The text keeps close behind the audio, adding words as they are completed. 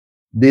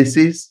This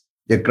is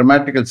a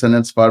grammatical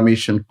sentence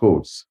formation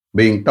course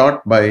being taught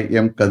by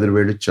M.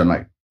 Kadirvedu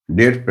Chennai.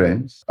 Dear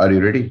friends, are you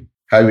ready?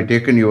 Have you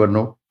taken your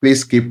note?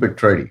 Please keep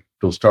it ready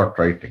to start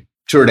writing.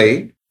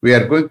 Today, we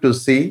are going to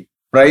see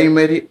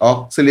primary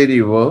auxiliary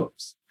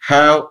verbs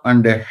have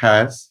and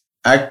has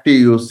active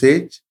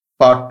usage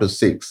part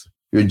 6.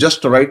 You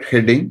just write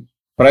heading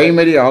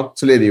primary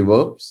auxiliary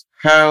verbs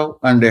have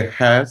and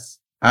has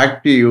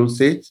active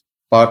usage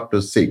part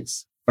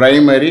 6.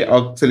 Primary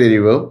auxiliary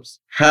verbs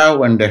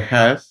have and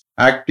has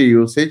active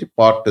usage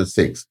part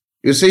 6.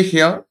 You see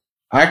here,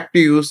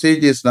 active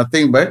usage is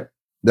nothing but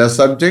the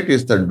subject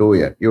is the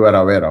doer. You are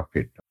aware of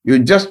it. You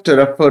just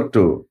refer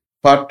to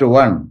part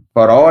 1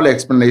 for all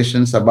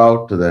explanations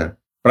about the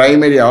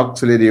primary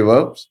auxiliary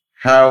verbs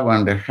have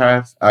and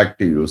has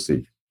active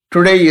usage.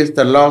 Today is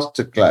the last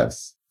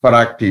class for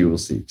active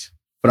usage.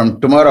 From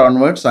tomorrow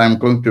onwards, I am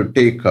going to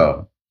take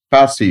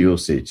passive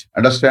usage.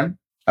 Understand?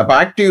 அப்போ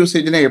active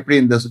யூசேஜ்னா எப்படி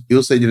இந்த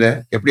யூசேஜில்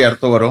எப்படி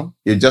அர்த்தம் வரும்?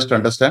 You just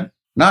understand.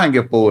 நான்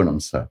இங்கே போகணும்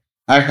sir.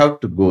 I have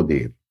to go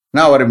தேர்.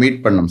 நான் அவரை மீட்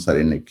பண்ணணும் சார்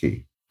இன்னைக்கு.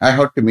 I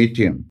have to meet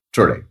him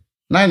today.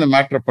 நான் இந்த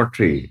மேட்டரை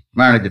பற்றி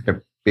மேனேஜர்கிட்ட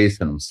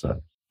பேசணும் sir.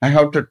 I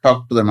have to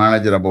talk to the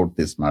manager about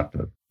this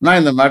matter. நான்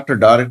இந்த மேட்டர்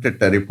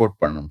டைரக்டர்கிட்ட ரிப்போர்ட்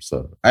பண்ணணும்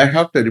sir. I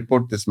have to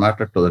report this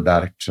matter to the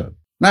director.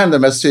 நான் இந்த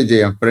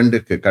மெசேஜை என்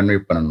ஃப்ரெண்டுக்கு கன்வே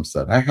பண்ணணும்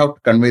sir. I have to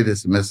convey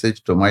this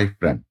message to my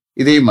friend.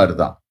 இதே மாதிரி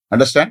தான்.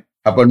 அண்டர்ஸ்டாண்ட்?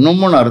 அப்போ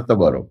நும்முன்னு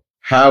அர்த்தம் வரும்.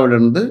 ஹாவ்ல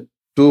இருந்து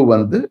டு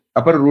வந்து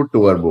அப்புறம் ரூட்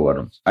வர்பு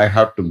வரும். I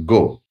have to go.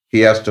 He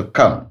has to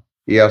come.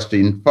 He has to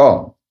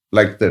inform.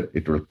 Like that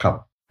it will come.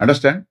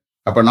 Understand?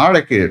 அப்போ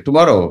நாளைக்கு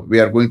tomorrow we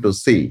are going to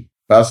C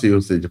passive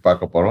usage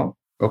பார்க்க போறோம்.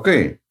 Okay,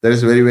 that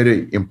is very very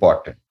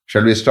important.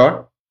 Shall we start?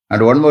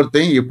 And one more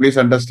thing, you please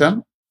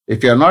understand.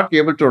 If you are not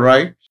able to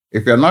right,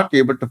 if you are not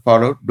able to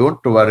follow,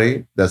 don't worry.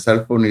 The cell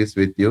phone is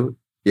with you.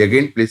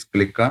 Again, please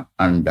click on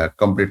and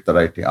complete the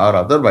writing. Or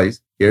otherwise,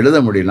 எழுத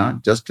முடியலாம்.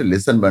 Just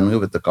listen பண்ணுங்க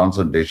with the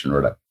concentration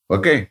ஓட.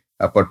 Okay?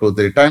 அப்போ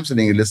 2-3 times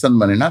நீங்க listen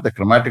பண்ணினா the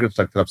grammatical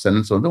structure of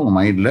sentence வந்து உங்க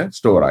மைண்ட்ல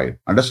ஸ்டோர் ஆயிடும்.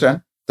 Understand?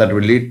 That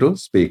will lead to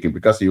speaking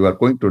because you are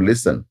going to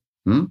listen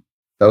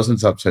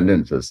thousands of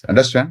sentences.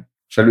 Understand?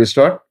 Shall we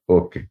start?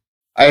 Okay.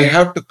 I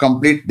have to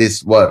complete this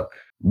work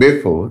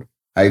before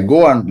I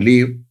go on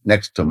leave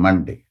next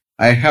Monday.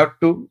 I have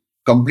to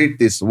complete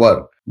this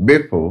work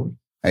before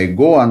I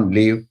go on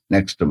leave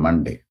next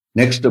Monday.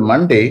 Next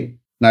Monday,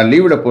 நான்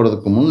லீவ்ல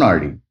போறதுக்கு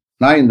முன்னாடி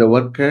நான் இந்த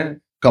ஒர்க்கை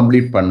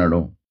complete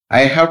பண்ணணும்.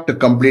 I have to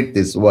complete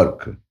this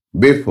work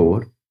before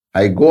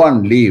I go on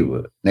leave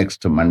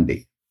next Monday.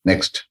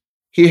 Next,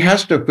 he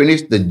has to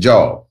finish the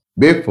job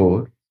before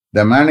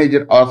the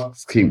manager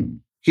asks him.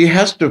 He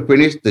has to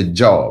finish the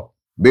job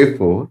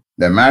before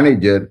the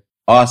manager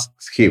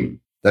asks him.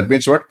 That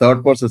means what? Third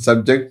person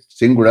subject,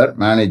 singular,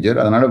 manager.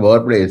 அதனால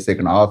verb is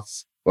second asks.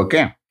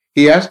 Okay?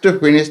 He has to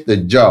finish the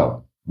job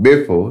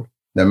before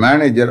the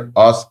manager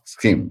asks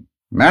him.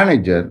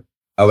 Manager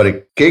அவரை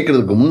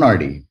கேட்கறதுக்கு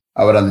முன்னாடி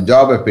அவர் அந்த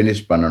ஜாபை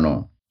finish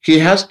பண்ணணும். He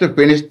has to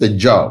finish the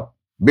job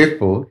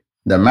before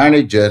the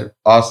manager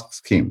asks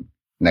him.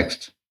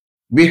 Next,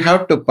 we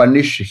have to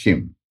punish him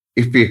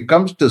if he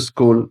comes to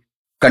school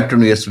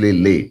continuously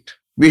late.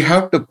 We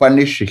have to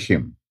punish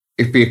him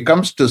if he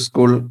comes to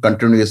school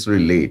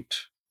continuously late.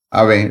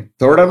 அவன்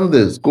தொடர்ந்து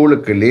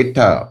ஸ்கூலுக்கு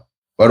லேட்டா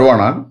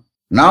வருவானால்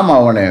நாம்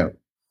அவனை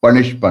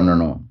punish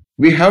பண்ணணும்.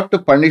 We have to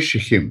punish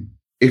him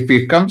if he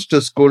comes to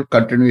school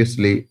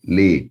continuously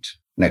late.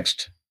 Next,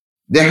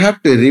 they have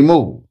to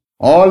remove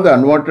all the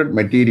unwanted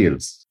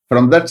materials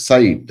from that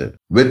site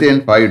within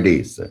 5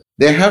 days.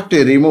 They have to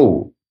remove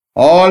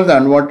all the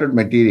unwanted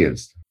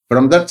materials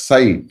from that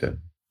site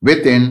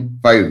within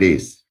 5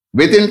 days.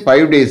 Within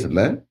 5 daysல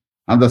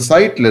அந்த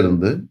சைட்ல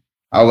இருந்து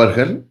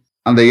அவர்கள்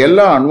அந்த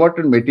எல்லா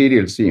unwanted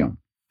materialஸையும்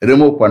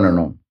remove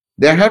பண்ணணும்.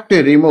 They have to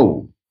remove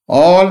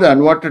all the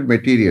unwanted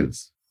materials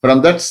from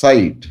that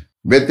site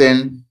within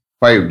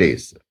 5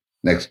 days.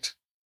 Next,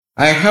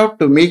 I have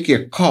to make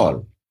a call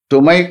to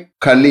my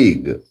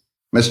colleague,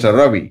 Mr.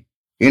 Ravi,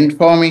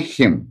 informing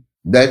him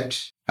that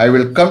I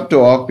will come to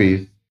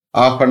office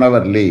half an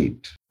hour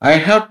late. I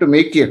have to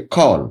make a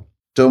call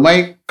to my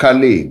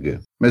colleague,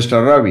 Mr.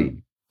 Ravi,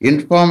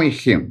 informing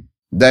him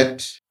that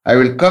I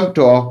will come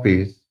to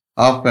office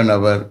half an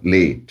hour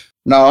late.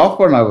 நான் half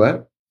an hour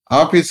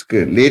ஆஃபீஸ்க்கு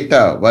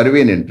லேட்டா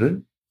வருவேன் என்று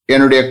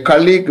என்னுடைய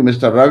colleague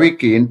mister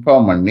ரவிக்கு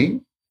inform பண்ணி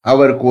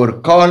அவருக்கு ஒரு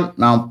கால்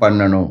நான்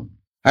பண்ணணும்.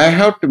 I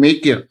have to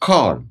make a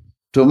call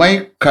to my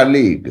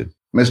colleague,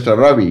 Mr.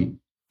 Ravi,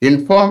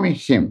 informing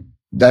him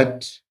that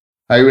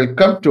I will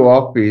come to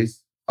office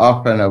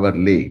half an hour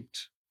late.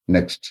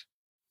 Next,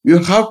 you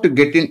have to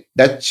get in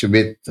touch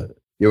with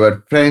your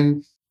friends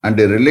and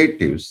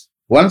relatives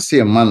once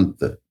a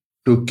month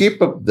to keep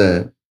up the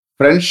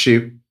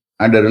friendship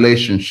and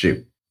relationship.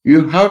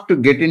 You have to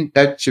get in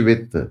touch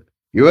with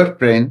your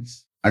friends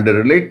and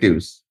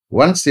relatives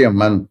once a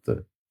month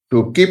to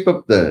keep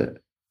up the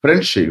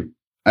friendship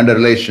and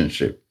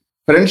relationship.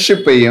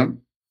 Friendship-ஐயும்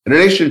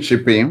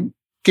relationship-ஐயும்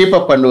keep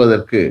up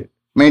பண்ணுவதற்கு,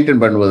 maintain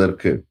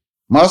பண்ணுவதற்கு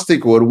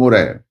மாசத்துக்கு ஒரு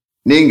முறை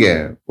நீங்க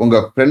உங்க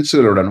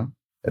ஃப்ரெண்ட்ஸுகளுடனும்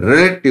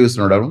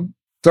ரிலேட்டிவ்ஸுடனும்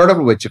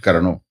தொடர்பு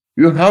வச்சுக்கறணும்.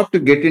 You have to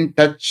get in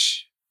touch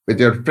with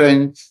your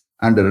friends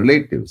and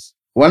relatives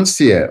once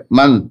a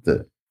month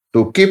to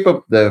keep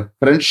up the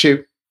friendship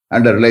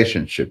and the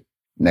relationship.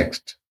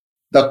 Next,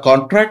 the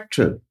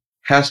contractor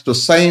has to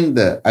sign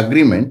the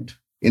agreement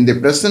in the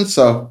presence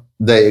of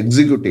the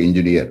executive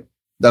engineer.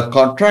 The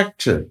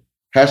contractor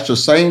has to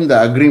sign the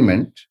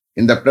agreement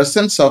in the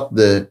presence of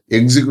the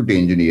executive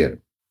engineer.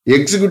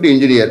 Executive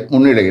engineer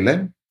முன்னிலையில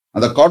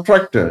அந்த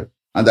contractor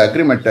அந்த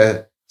agreement-ஐ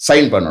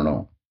sign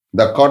பண்ணணும்.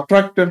 The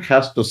contractor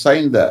has to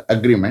sign the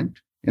agreement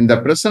in the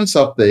presence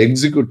of the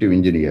executive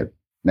engineer.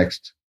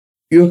 Next,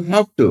 you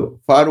have to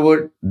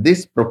forward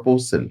this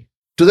proposal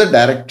to the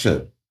director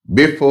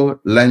before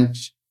lunch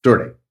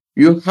today.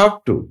 You have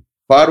to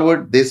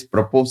forward this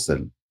proposal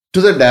to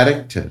the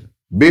director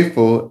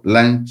before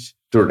lunch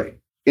today.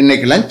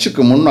 இன்னைக்கு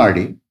லஞ்சுக்கு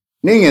முன்னாடி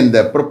நீங்க இந்த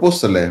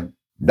ப்ரொபோசலை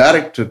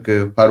டைரக்டருக்கு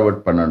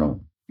forward பண்ணணும்.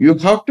 You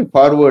have to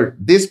forward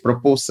this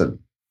proposal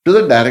to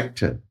the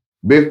director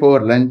before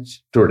lunch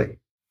today.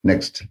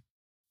 Next,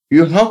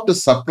 you have to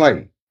supply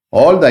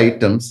all the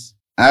items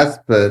as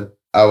per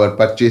our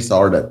purchase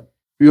order.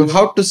 You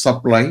have to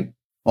supply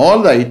all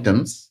the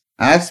items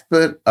as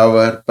per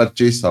our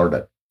purchase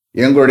order.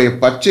 எங்களுடைய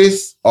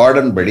purchase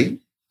order படி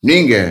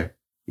நீங்க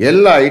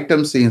எல்லா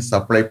ஐட்டம்ஸையும்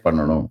supply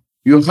பண்ணணும்.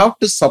 You have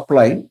to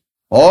supply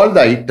all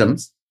the items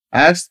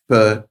as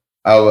per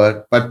our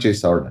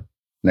purchase order.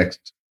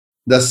 Next,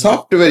 the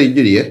software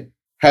engineer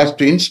has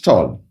to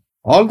install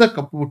all the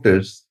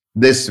computers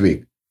this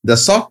week. The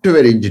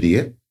software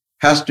engineer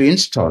has to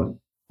install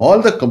all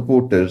the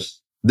computers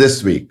this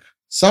week.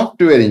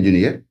 Software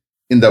engineer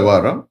இந்த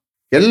வாரம்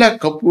எல்லா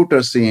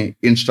கம்ப்யூட்டர்ஸையும்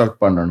install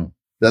பண்ணணும்.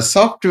 The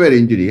software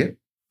engineer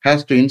has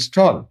to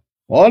install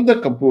all the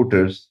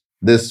computers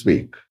this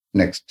week.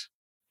 Next,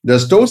 the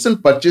stores and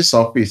purchase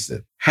officer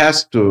has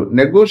to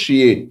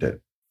negotiate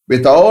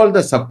with all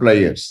the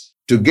suppliers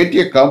to get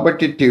a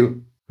competitive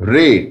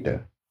rate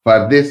for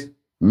this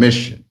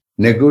mission.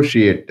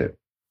 Negotiate.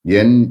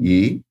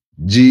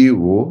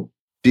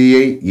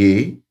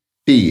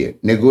 NEGOTIATA.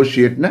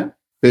 Negotiate na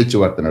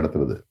பேச்சுவார்த்தை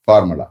நடத்துவது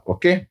formula.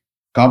 Okay,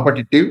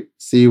 competitive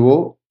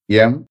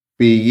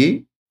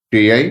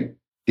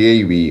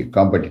COMPETITIVE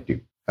competitive.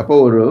 அப்போ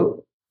ஒரு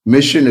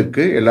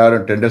மிஷினுக்கு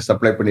எல்லாரும் tender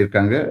supply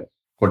பண்ணியிருக்காங்க,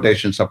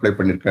 quotation supply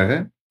பண்ணியிருக்காங்க,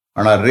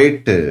 ஆனால்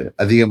rate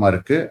அதிகமாக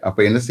இருக்கு.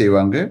 அப்போ என்ன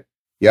செய்வாங்க,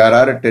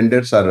 யார்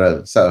டெண்டர்ஸ்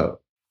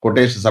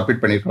கொட்டேஷன்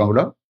சப்மிட்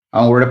பண்ணியிருக்காங்களோ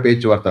அவங்களோட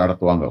பேச்சுவார்த்தை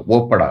நடத்துவாங்க.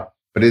 ஓப்பனா,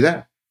 புரியுதா?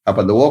 அப்போ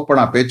அந்த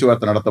ஓப்பனா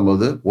பேச்சுவார்த்தை நடத்தும்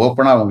போது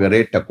ஓப்பனா அவங்க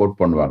ரேட்டை கோட்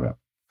பண்ணுவாங்க.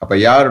 அப்போ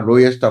யார்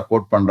லோயஸ்டா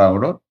கோட்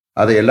பண்றாங்களோ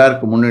அதை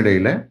எல்லாருக்கும்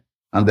முன்னிலையில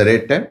அந்த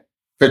ரேட்டை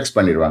ஃபிக்ஸ்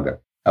பண்ணிடுவாங்க.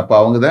 அப்போ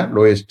அவங்க தான்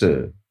லோயஸ்ட்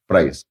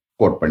ப்ரைஸ்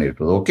கோட்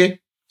பண்ணியிருக்கிறது. ஓகே,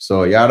 ஸோ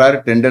யார்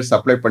டெண்டர்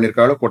சப்ளை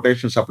பண்ணியிருக்காங்களோ,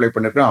 கொட்டேஷன் சப்ளை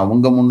பண்ணியிருக்காங்களோ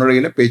அவங்க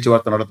முன்னிலையில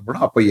பேச்சுவார்த்தை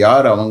நடத்தப்படும். அப்போ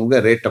யார் அவங்க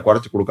ரேட்டை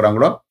குறைச்சி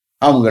கொடுக்குறாங்களோ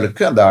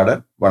அவங்களுக்கு அந்த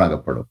ஆர்டர்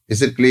வழங்கப்படும்.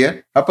 Is it clear?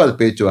 அப்போ அது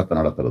பேச்சுவார்த்தை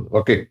நடத்துறது.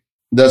 Okay,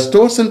 the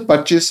stores and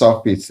purchase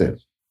officer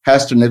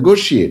has to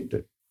negotiate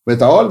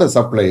with all the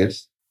suppliers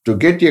to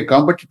get a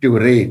competitive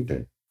rate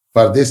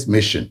for this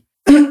mission.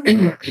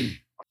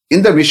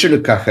 இந்த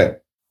மிஷனுக்காக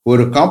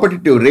ஒரு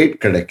காம்படிட்டிவ் ரேட்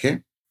கிடைக்க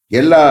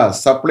எல்லா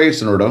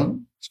சப்ளையர்ஸனோடும்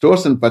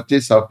stores and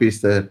purchase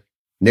officer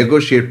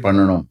negotiate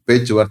பண்ணணும்,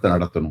 பேச்சுவார்த்தை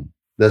நடத்தணும்.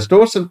 The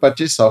stores and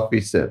purchase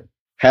officer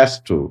has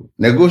to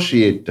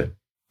negotiate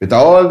with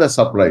all the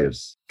suppliers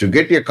to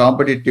get a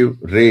competitive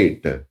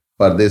rate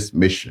for this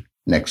mission.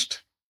 Next,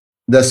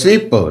 the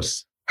sweepers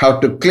have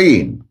to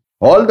clean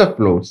all the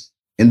floors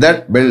in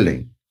that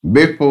building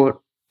before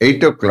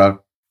 8 o'clock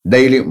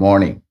daily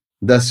morning.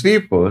 The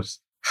sweepers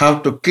have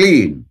to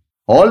clean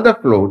all the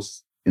floors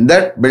in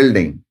that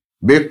building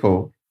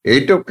before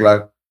 8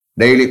 o'clock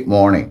daily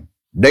morning.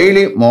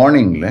 Daily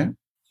morningல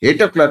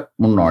 8 o'clock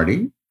முன்னாடி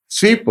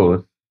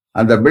sweepers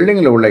அந்த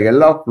பில்டிங்ல உள்ள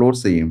எல்லா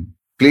ஃப்ளோர்ஸையும்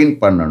clean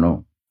பண்ணணும்.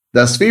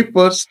 The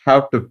sweepers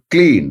have to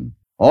clean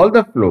all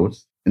the floors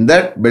in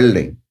that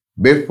building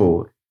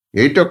before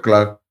 8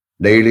 o'clock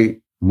daily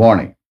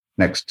morning.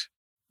 Next,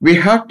 we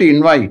have to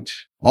invite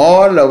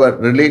all our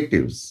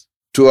relatives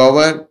to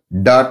our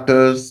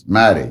daughter's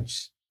marriage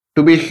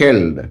to be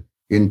held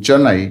in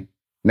Chennai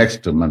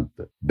next month.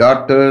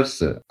 Daughters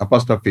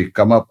apostrophe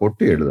comma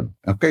போட்டு எழுதணும்.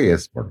 Okay,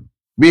 yes போடணும்.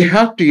 We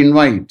have to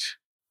invite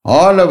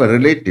all our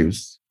relatives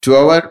to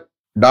our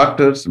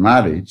daughter's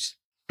marriage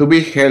to be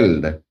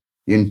held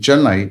in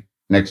Chennai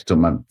next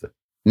month.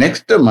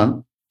 Next month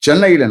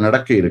சென்னையில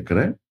நடக்க இருக்கிற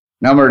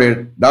நம்மளுடைய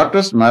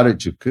doctors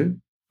மேரேஜுக்கு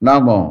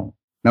நாம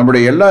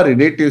நம்முடைய எல்லா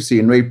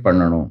ரிலேட்டிவ்ஸையும் இன்வைட்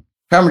பண்ணணும்.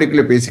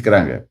 ஃபேமிலிக்குள்ள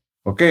பேசிக்கிறாங்க.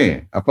 ஓகே,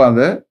 அப்போ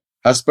அந்த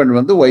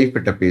ஹஸ்பண்ட் ஒய்ஃப்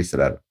கிட்ட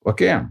பேசுறாரு.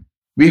 Okay,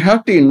 we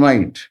have to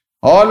invite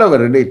all our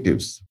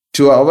relatives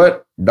to our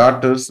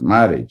daughter's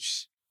marriage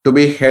to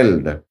be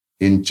held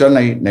in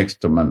Chennai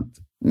next month.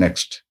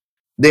 Next,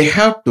 they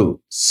have to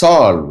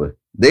solve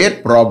their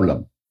problem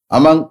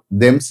among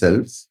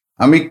themselves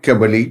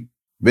amicably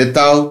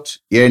without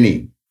any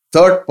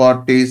third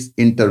party's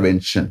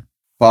intervention.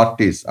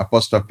 Parties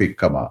apostrophe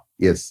comma.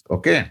 Yes,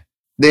 okay.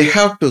 They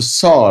have to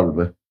solve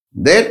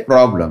their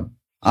problem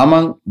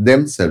among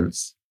themselves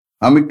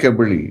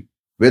amicably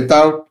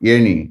without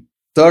any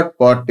third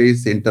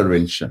party's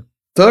intervention.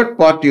 Third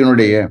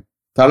partyயினுடைய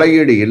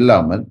தலையீடு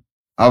இல்லாமல்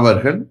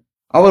அவர்கள்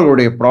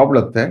அவர்களுடைய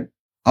ப்ராப்ளத்தை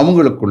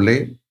அவங்களுக்குள்ளே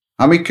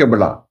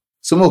அமிக்கபிளா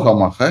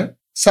சுமூகமாக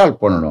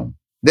solve பண்ணணும்.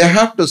 They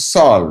have to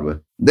solve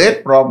their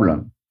problem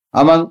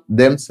among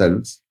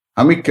themselves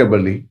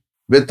amicably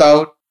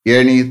without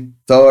any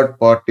third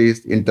party's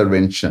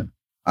intervention.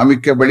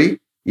 Amicably,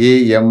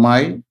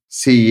 AMICABLY.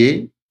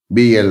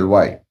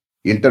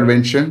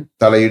 Intervention,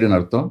 தலையீடுன்னு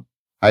அர்த்தம்.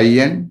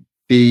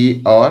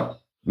 INTERVENTION.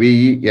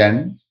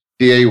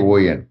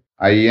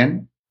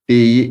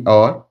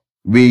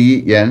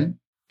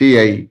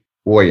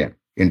 INTERVENTION.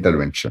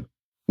 Intervention.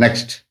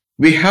 Next,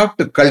 we have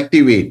to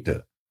cultivate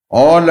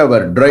all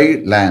our dry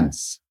lands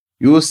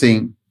using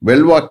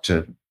well water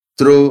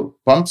through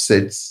pump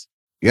sets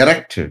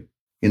erected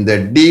in the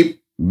deep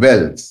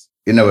wells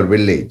in our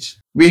village.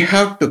 We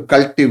have to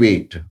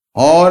cultivate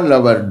all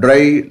our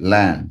dry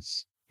lands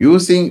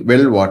using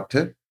well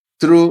water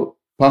through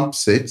pump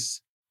sets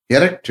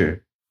erected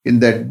in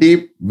the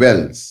deep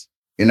wells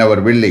in our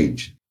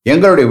village.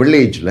 எங்களுடைய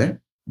வில்லேஜில்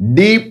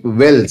deep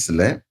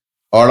வெல்ஸில்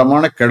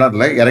ஆழமான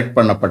கிணறுல erect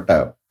பண்ணப்பட்ட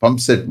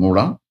pump set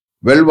மூலம்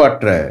well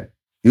வாட்டரை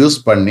use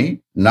பண்ணி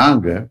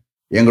நாங்கள்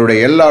எங்களுடைய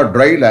எல்லா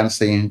ட்ரை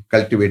லேண்ட்ஸையும்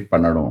கல்டிவேட்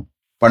பண்ணணும்,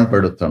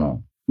 பண்படுத்தணும்.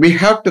 We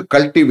have to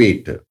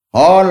cultivate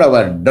all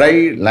our dry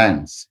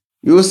lands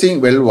using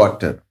well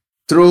water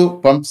through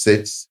pump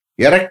sets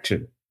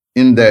erected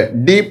in the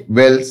deep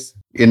wells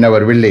in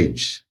our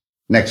village.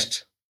 Next,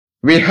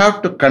 we have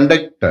to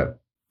conduct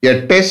a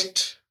test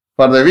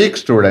for the weak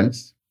students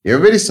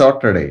every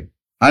Saturday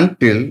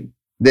until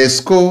they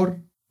score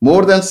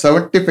more than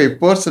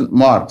 75%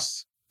 marks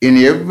in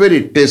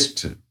every test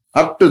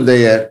up to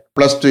their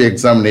plus 2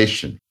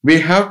 examination. We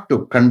have to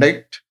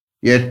conduct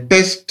a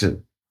test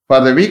for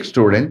the weak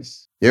students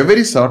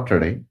every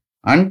Saturday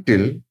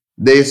until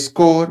they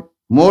score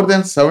more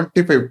than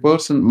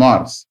 75%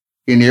 marks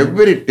in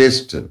every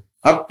test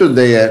up to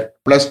their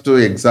plus 2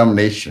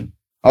 examination.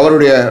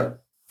 அவருடைய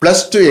plus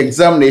 2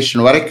 examination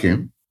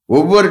வரைக்கும்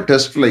ஒவ்வொரு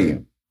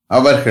டெஸ்ட்லையும்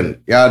அவர்கள்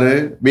யாரு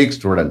weak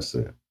students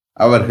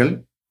அவர்கள்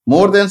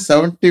more than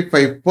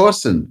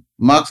 75%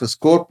 marks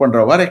score பண்ற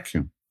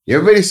வரைக்கும்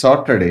every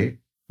Saturday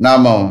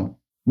நாம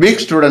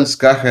வீக்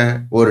ஸ்டூடெண்ட்ஸ்க்காக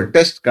ஒரு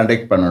டெஸ்ட்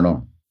கண்டக்ட் பண்ணணும்.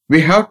 We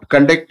have to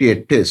conduct a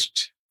test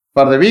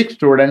for the weak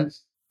students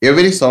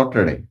every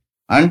Saturday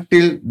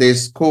until they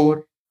score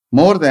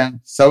more than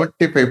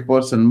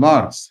 75%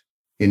 marks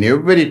in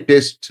every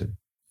test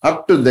up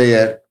to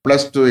their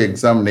plus 2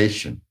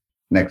 examination.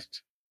 Next,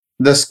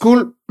 the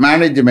school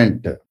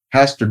management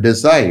has to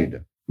decide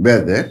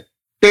whether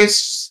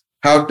tests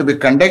have to be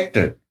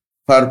conducted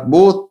for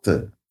both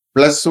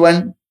plus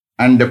 1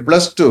 and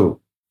plus 2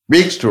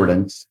 weak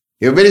students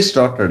every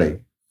Saturday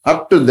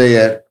up to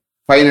their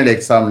final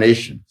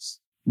examinations.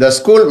 The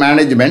school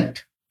management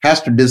has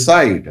to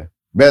decide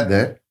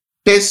whether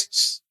tests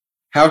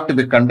have to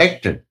be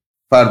conducted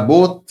for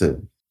both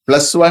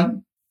plus 1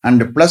 and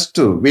plus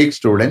 2 weak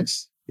students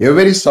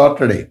every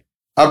Saturday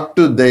up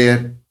to their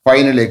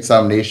final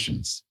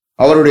examinations.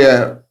 அவருடைய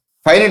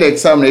final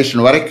examination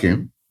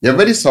வரைக்கும்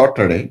every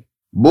Saturday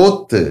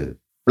both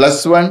plus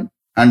 1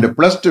 and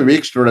plus 2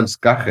 weak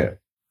studentsக்காக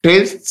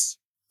tests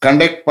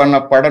conduct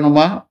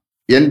பண்ணப்படணுமா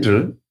என்று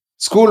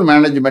school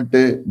management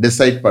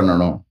decide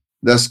பண்ணணும்.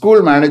 The school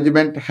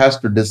management has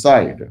to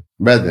decide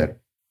whether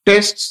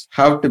tests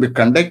have to be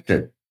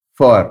conducted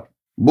for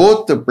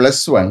both the plus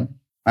 1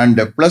 and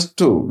the plus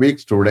 2 weak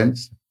students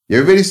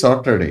every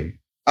Saturday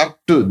up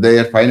to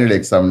their final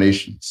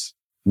examinations.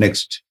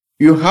 Next,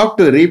 you have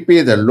to repay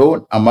the loan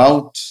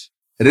amount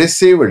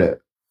received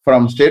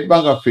from State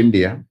Bank of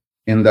India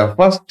in the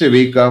first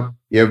week of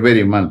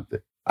every month.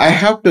 I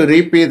have to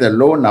repay the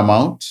loan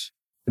amount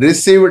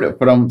received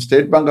from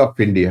State Bank of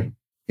India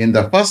in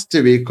the first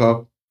week of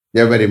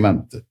every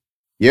month.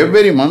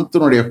 Every month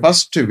உடைய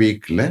first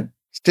weekல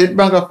State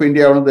Bank of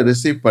இந்தியாவிலிருந்து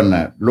receive பண்ண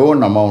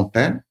loan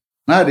அமௌண்ட்டை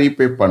நான்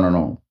repay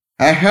பண்ணணும்.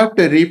 I have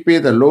to repay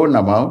the loan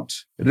amount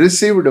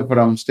received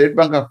from State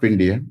Bank of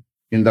India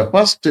in the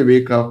first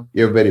week of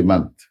every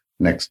month.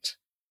 Next,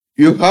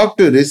 you have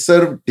to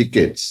reserve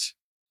tickets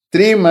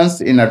 3 months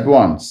in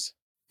advance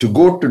to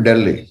go to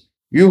Delhi.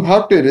 You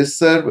have to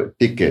reserve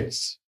tickets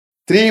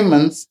 3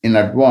 months in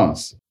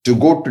advance to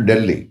go to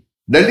Delhi.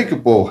 டெல்லிக்கு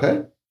போக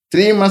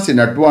 3 months in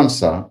advance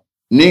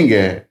நீங்க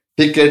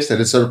tickets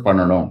reserve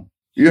பண்ணணும்.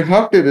 You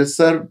have to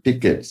reserve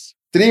tickets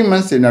 3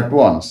 months in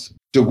advance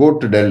to go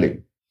to Delhi.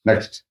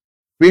 Next,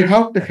 we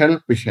have to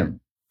help him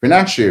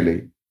financially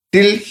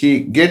till he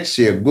gets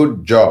a good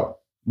job.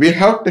 We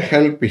have to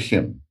help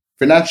him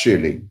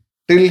financially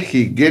till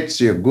he gets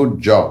a good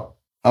job.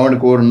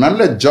 அவனுக்கு ஒரு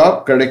நல்ல job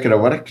கிடைக்கிற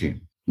வரைக்கும்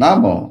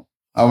நாம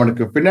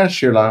அவனுக்கு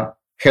ஃபினான்ஷியலா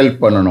help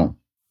பண்ணணும்.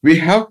 We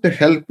have to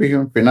help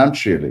him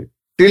financially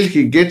till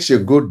he gets a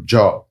good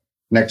job.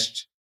 Next,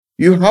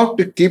 you have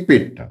to keep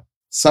it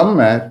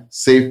somewhere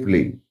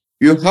safely.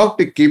 You have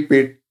to keep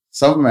it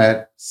somewhere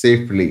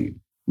safely.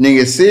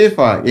 நீங்க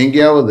சேஃபா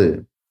எங்கேயாவது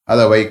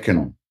அதை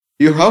வைக்கணும்.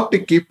 You have to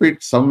keep it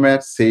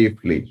somewhere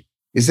safely.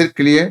 Is it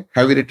clear?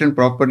 Have you written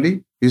properly?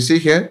 You see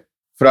here,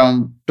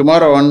 From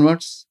tomorrow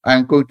onwards,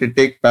 I'm going to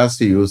take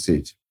passive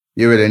usage.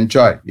 You will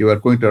enjoy. You are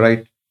going to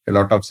write a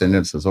lot of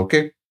sentences,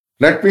 okay?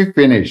 Let me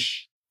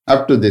finish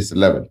up to this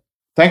level.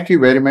 Thank you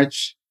very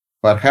much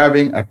for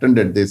having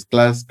attended this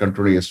class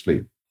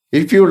continuously.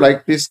 If you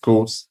like this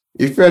course,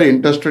 if you are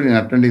interested in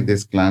attending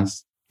this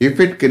class, if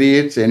it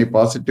creates any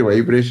positive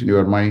vibration in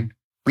your mind,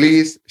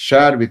 please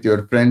share with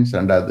your friends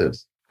and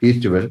others.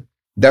 It will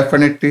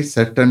definitely,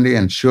 certainly,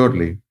 and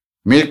surely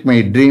make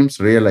my dreams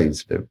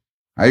realized.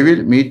 I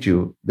will meet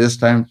you this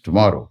time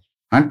tomorrow.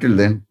 Until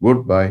then,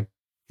 goodbye.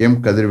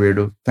 M.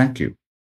 Kadirvedu. Thank you.